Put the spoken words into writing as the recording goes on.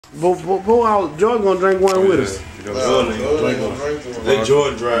Go out. Jordan gonna drink one with us. Jordan ain't gonna drink one. Let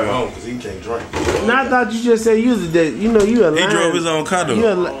Jordan drive home because he can't drink. Now I thought you just said you was that. You know you a lion. He drove his own car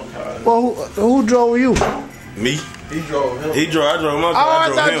though. Well, who drove you? Me. He drove him. I drove my car.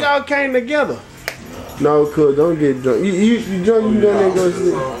 Oh, I thought y'all came together. No, cuz don't get drunk. You drunk, you done go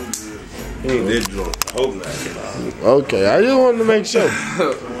sleep. He ain't that drunk. I hope not. Okay, I just wanted to make sure.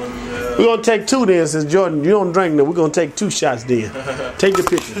 We're gonna take 2 then, since Jordan, you don't drink now. We're gonna take 2 shots then. Take the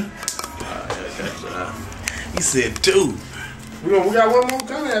picture. He said 2. We got one more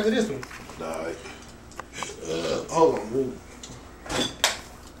coming after this one. Alright. Hold on.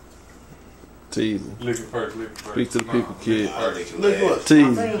 Teasy. Lick it first. Speak to the people, kid. Look what?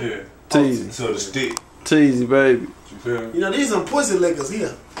 Teasy. Yeah. Teasy. So the stick. Teasy, baby. You feel me? You know, these some pussy lickers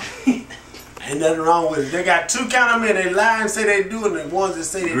here. Ain't nothing wrong with it. They got 2 count them in. They lie and say they do, and the ones that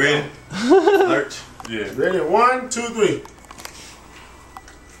say they Ready? don't. Lurch. Yeah. Ready? 1, 2, 3.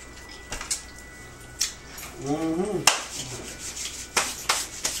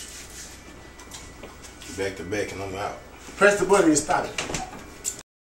 Back to back and I'm out. Press the button and stop it.